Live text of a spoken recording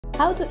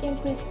how to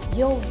increase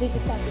your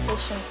visitor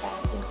session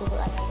time in Google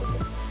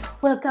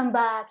Analytics. Welcome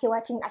back. You're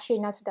watching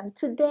ACIERO Amsterdam.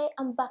 Today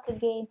I'm back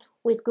again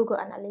with Google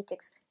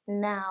Analytics.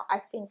 Now I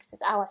think this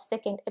is our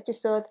second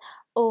episode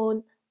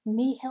on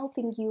me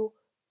helping you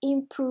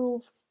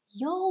improve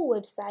your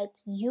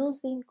website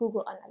using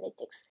Google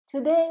Analytics.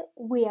 Today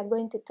we are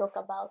going to talk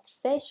about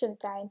session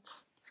time.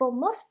 For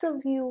most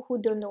of you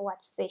who don't know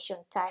what session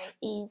time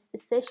is, the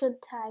session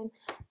time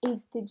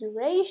is the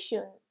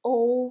duration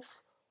of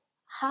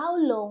how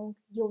long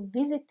your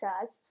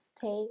visitors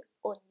stay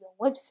on your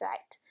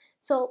website.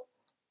 So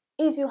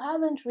if you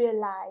haven't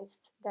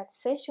realized that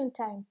session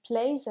time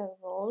plays a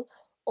role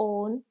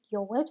on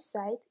your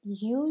website,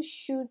 you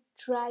should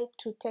try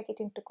to take it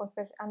into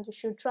consideration and you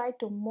should try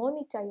to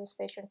monitor your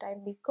session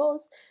time,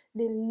 because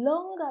the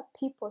longer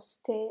people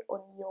stay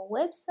on your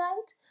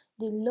website,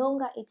 the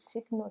longer it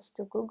signals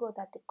to Google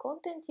that the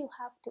content you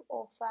have to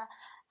offer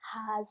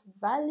has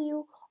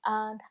value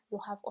and you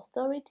have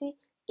authority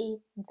in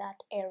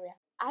that area.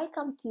 I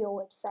come to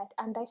your website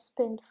and I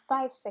spend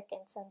 5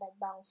 seconds and I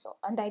bounce off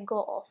and I go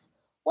off.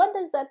 What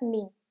does that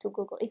mean to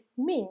Google? It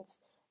means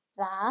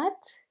that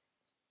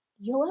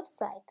your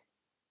website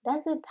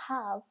doesn't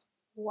have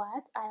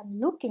what I am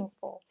looking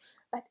for.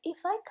 But if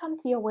I come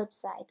to your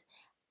website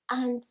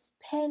and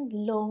spend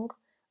long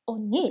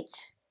on it,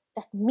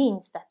 that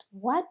means that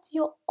what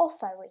you're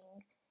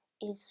offering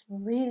is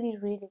really,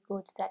 really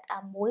good, that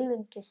I'm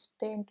willing to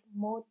spend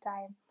more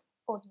time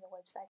on your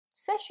website.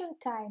 Session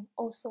time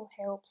also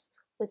helps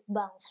with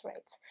bounce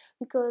rates,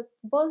 because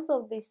both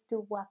of these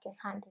two work in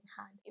hand.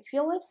 If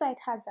your website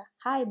has a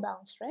high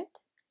bounce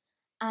rate,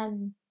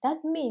 and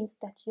that means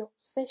that your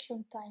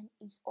session time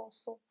is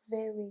also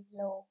very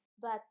low.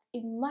 But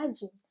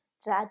imagine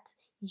that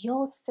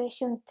your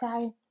session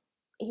time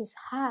is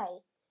high.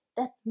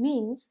 That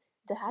means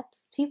that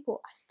people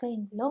are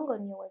staying long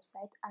on your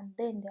website and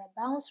then their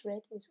bounce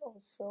rate is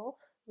also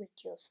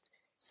reduced.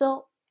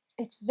 So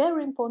it's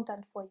very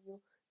important for you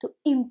to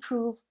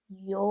improve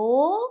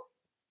your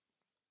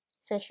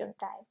session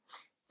time.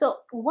 So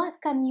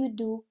what can you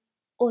do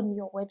on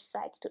your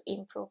website to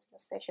improve your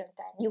session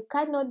time? You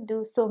cannot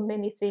do so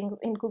many things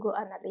in Google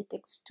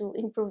Analytics to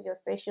improve your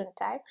session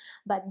time,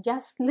 but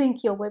just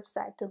link your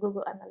website to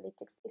Google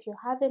Analytics. If you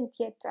haven't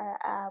yet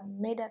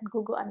made a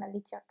Google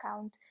Analytics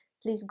account,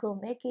 please go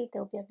make it.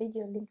 There will be a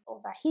video link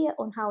over here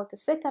on how to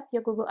set up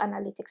your Google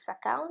Analytics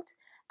account,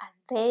 and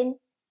then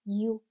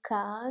you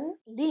can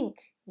link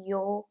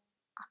your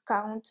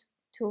account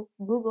to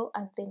Google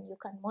and then you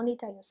can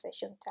monitor your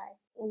session time.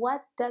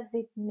 What does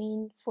it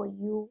mean for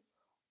you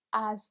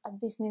as a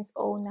business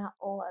owner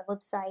or a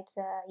website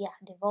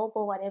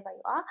developer, whatever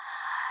you are?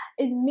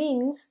 It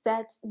means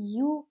that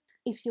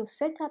if you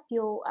set up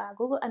your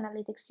Google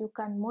Analytics, you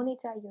can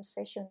monitor your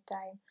session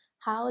time,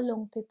 how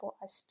long people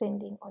are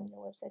spending on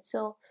your website.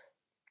 So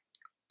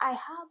I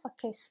have a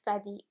case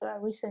study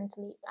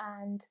recently,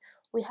 and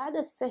we had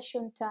a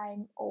session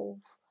time of,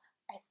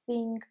 I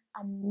think,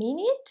 a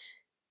minute,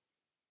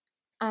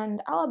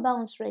 and our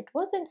bounce rate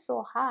wasn't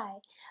so high.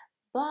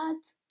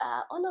 But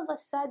all of a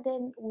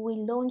sudden we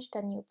launched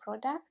a new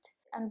product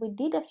and we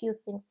did a few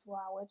things to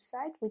our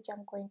website, which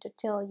I'm going to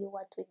tell you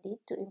what we did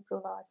to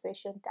improve our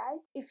session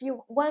time. If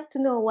you want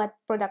to know what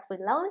product we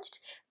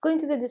launched, go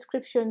into the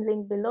description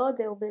link below.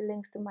 There will be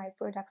links to my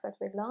products that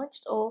we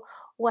launched, or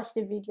watch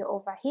the video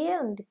over here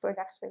on the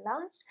products we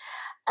launched.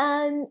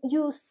 And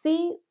you'll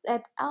see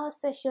that our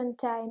session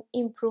time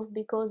improved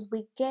because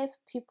we gave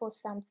people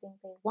something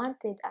they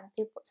wanted and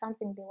people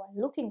something they were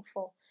looking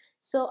for.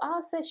 So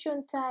our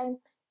session time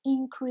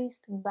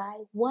increased by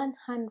 100%,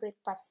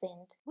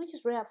 which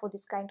is rare for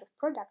this kind of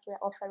product we're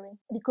offering,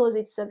 because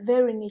it's a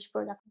very niche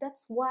product.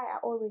 That's why I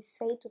always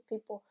say to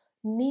people,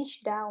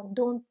 niche down,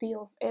 don't be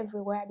of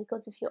everywhere,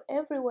 because if you're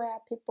everywhere,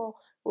 people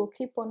will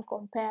keep on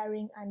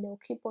comparing and they'll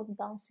keep on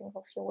bouncing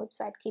off your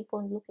website, keep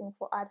on looking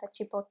for other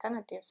cheap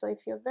alternatives. So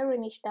if you're very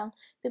niche down,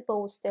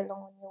 people will stay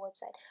long on your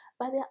website.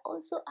 But there are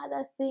also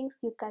other things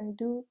you can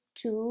do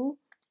to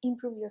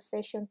improve your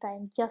session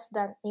time, just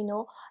that,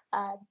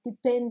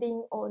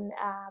 depending on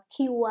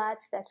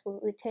keywords that will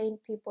retain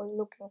people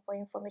looking for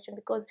information.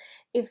 Because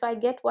if I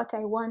get what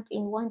I want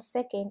in 1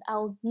 second,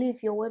 I'll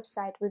leave your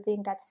website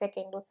within that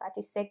second or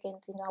 30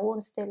 seconds. I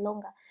won't stay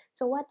longer.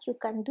 So what you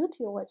can do to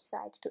your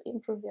website to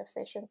improve your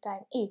session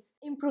time is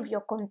improve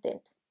your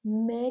content.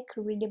 Make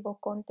readable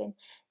content.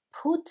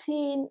 Put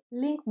in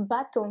link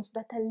buttons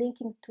that are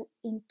linking to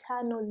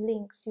internal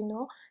links.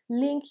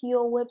 Link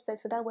your website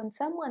so that when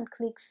someone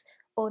clicks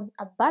on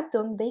a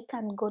button, they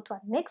can go to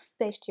a next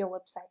page to your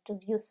website to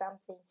view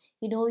something.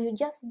 You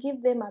just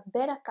give them a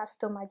better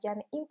customer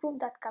journey. Improve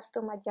that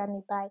customer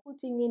journey by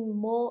putting in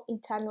more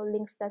internal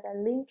links that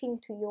are linking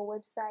to your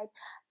website,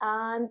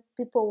 and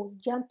people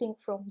jumping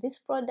from this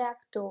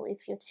product, or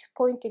if you're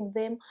pointing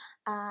them,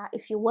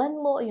 if you want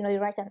more, you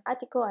write an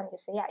article and you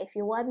say, if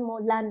you want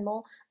more, learn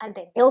more, and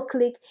then they'll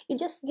click. You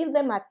just give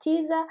them a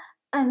teaser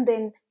and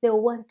then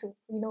they'll want to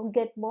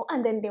get more,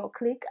 and then they'll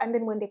click, and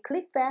then when they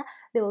click there,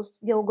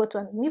 they'll go to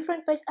a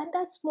different page, and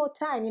that's more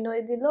time.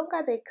 The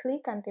longer they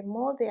click and the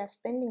more they are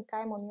spending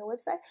time on your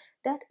website,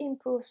 that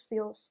improves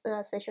your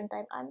session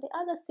time. And the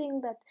other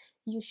thing that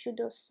you should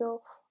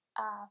also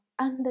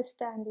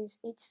understand is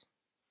it's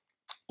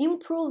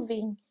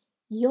improving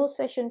your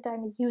session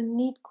time is you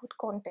need good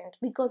content,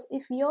 because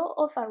if you're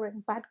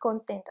offering bad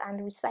content and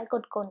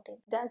recycled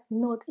content, does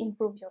not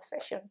improve your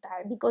session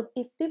time, because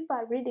if people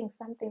are reading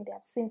something they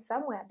have seen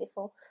somewhere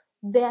before,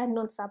 they are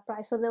not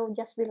surprised, so they will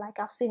just be like,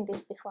 I've seen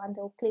this before, and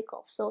they'll click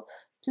off. So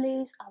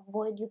please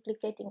avoid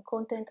duplicating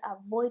content,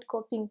 avoid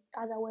copying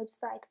other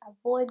websites,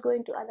 avoid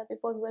going to other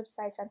people's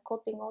websites and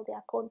copying all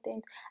their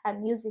content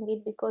and using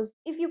it, because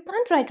if you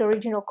can't write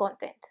original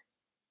content,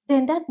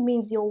 then that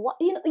means you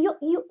can't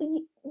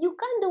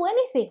do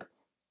anything,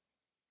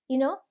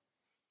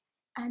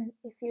 and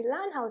if you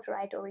learn how to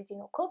write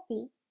original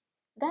copy,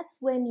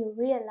 that's when you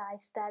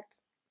realize that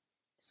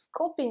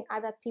copying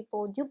other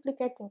people,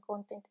 duplicating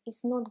content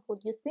is not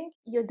good. You think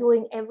you're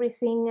doing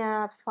everything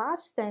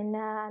fast, and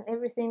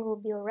everything will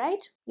be all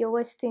right. You're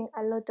wasting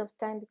a lot of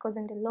time, because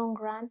in the long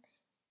run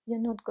you're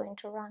not going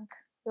to rank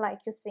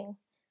like you think,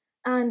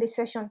 and the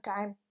session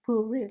time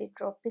will really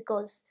drop,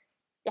 because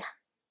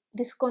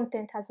this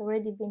content has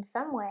already been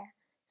somewhere.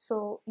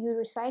 So you're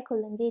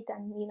recycling it,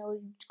 and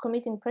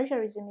committing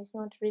plagiarism is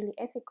not really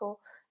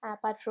ethical.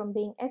 Apart from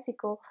being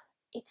ethical,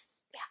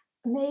 it's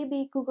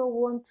maybe Google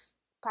won't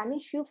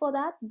punish you for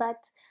that,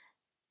 but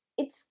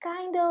it's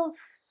kind of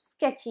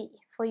sketchy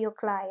for your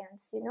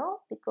clients,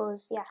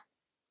 because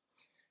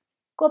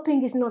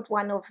copying is not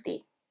one of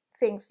the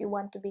things you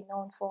want to be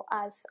known for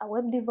as a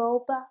web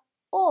developer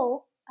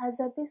or as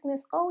a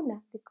business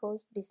owner,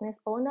 because business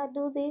owners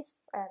do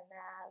this, and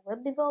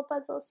web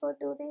developers also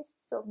do this.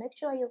 So make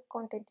sure your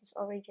content is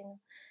original.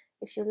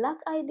 If you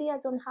lack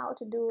ideas on how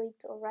to do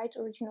it or write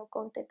original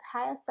content,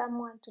 hire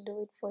someone to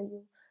do it for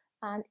you,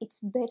 and it's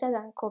better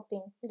than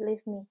copying,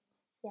 believe me.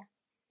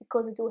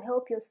 Because it will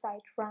help your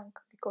site rank,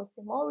 because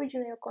the more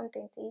original your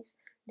content is,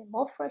 the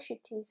more fresh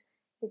it is,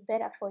 the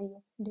better for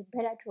you, the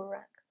better to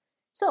rank.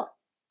 So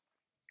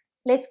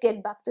let's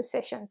get back to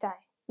session time.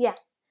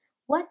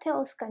 What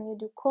else can you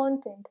do?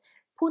 Content.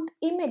 Put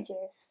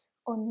images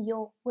on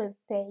your web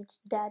page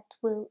that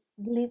will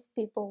leave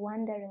people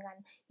wondering,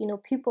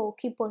 and people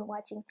keep on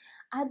watching.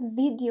 Add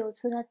videos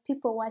so that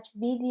people watch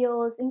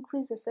videos.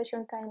 Increase the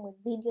session time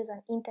with videos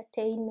and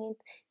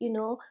entertainment.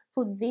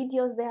 Put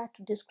videos there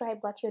to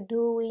describe what you're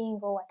doing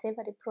or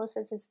whatever the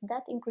process is.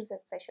 That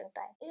increases session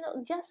time.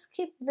 Just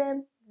keep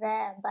them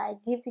there by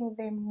giving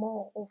them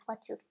more of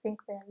what you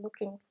think they're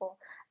looking for.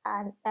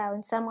 And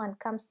when someone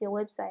comes to your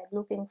website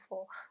looking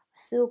for a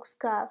silk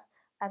scarf,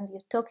 and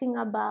you're talking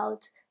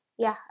about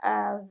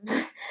a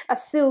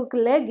silk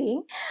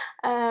legging,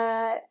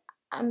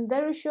 I'm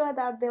very sure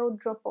that they'll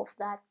drop off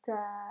that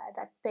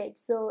page.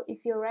 So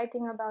if you're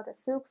writing about a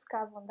silk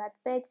scarf on that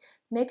page,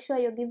 make sure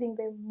you're giving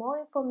them more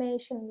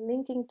information,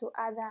 linking to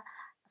other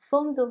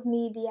forms of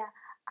media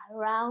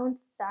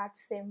around that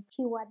same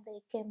keyword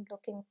they came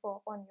looking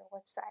for on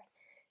your website.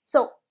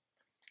 So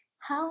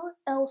how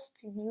else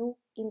do you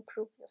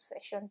improve your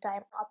session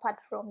time apart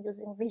from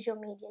using visual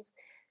medias?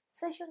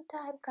 Session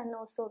time can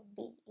also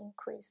be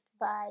increased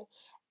by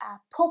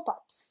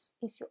pop-ups.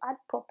 If you add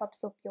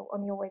pop-ups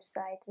on your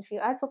website,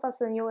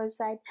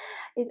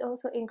 it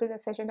also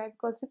increases session time,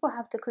 because people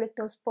have to click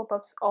those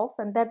pop-ups off,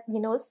 and that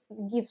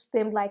gives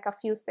them like a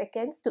few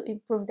seconds to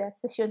improve their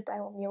session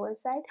time on your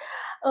website.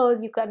 Or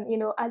you can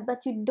add,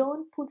 but you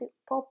don't put the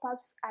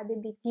pop-ups at the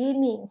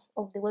beginning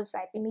of the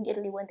website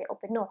immediately when they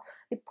open. No,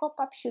 the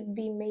pop-up should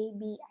be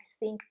maybe, I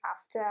think,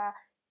 after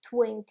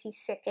 20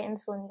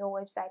 seconds on your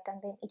website, and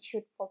then it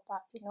should pop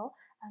up, and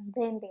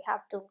then they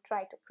have to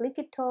try to click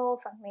it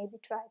off and maybe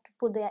try to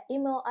put their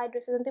email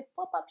addresses, and the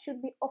pop-up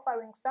should be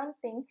offering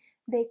something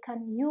they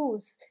can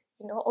use,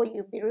 or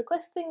you'll be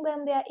requesting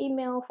them their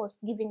email for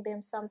giving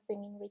them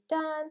something in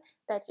return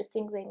that you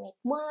think they may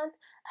want,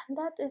 and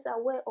that is a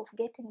way of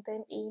getting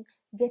them in,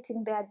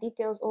 getting their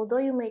details. Although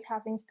you might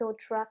have installed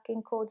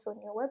tracking codes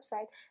on your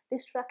website,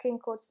 these tracking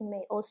codes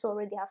may also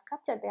already have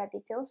captured their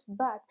details,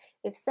 but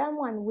if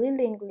someone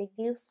willingly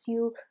gives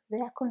you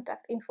their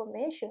contact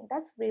information,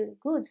 that's really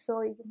good.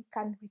 So you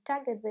can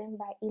retarget them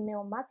by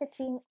email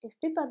marketing. If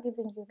people are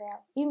giving you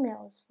their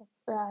emails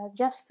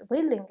just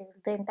willingly,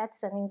 then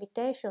that's an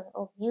invitation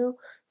of you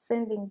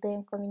sending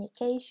them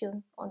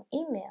communication on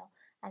email,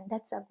 and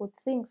that's a good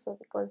thing. So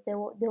because they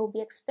will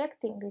be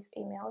expecting these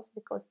emails,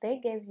 because they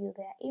gave you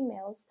their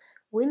emails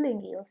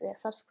willingly, or if they're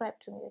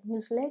subscribed to your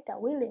newsletter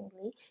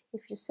willingly,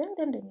 if you send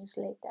them the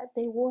newsletter,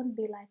 they won't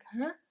be like,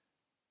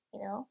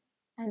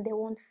 and they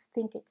won't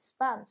think it's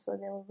spam, so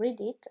they will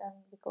read it,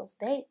 because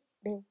they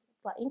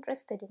were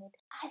interested in it.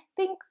 I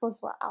think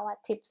those were our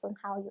tips on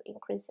how you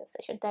increase your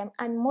session time.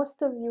 And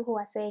most of you who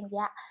are saying,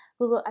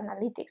 Google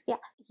Analytics,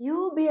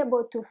 you'll be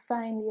able to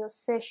find your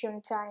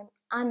session time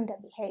under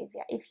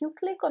behavior. If you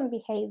click on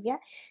behavior,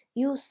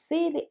 you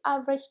see the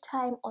average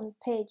time on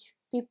page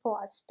people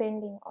are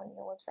spending on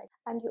your website,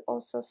 and you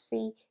also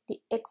see the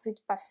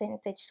exit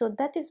percentage. So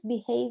that is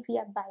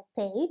behavior by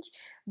page,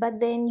 but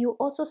then you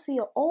also see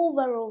your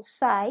overall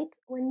site.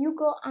 When you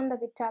go under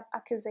the tab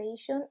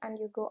acquisition and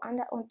you go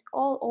under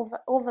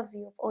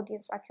overview of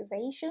audience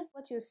acquisition,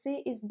 what you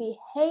see is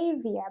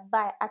behavior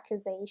by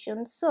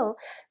acquisition. So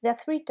there are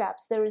three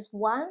tabs. There is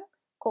one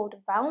called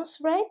bounce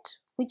rate,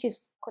 which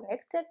is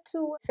connected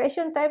to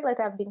session type that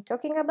I've been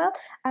talking about,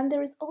 and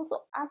there is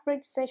also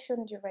average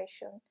session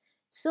duration.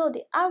 So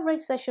the average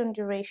session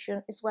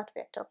duration is what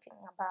we're talking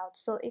about.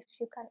 So if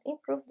you can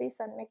improve this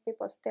and make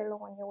people stay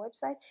long on your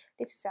website,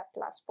 this is a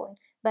plus point.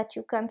 But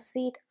you can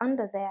see it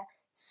under there.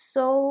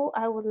 So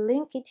I will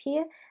link it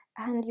here,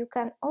 and you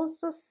can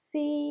also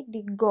see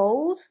the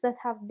goals that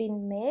have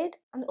been made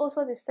and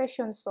also the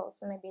session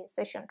source, maybe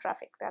session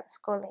traffic, that's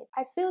called it.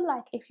 I feel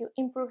like if you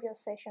improve your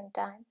session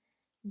time,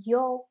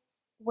 your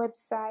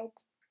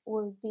website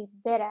will be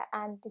better,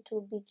 and it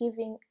will be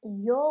giving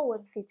your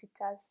web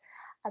visitors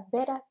a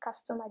better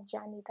customer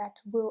journey that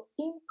will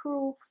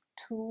improve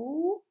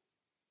to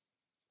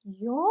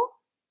your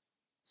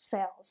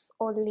sales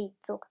or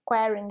leads, or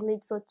acquiring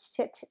leads, or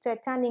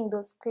turning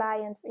those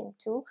clients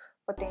into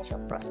potential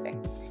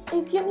prospects.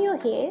 If you're new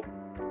here,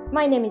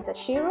 my name is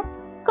ACIERO.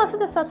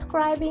 Consider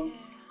subscribing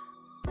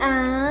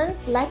and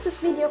like this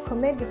video,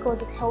 comment,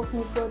 because it helps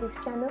me grow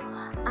this channel.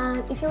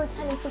 And if you're a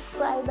returning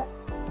subscriber,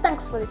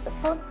 thanks for the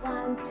support.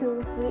 1,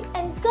 2, 3,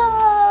 and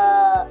go!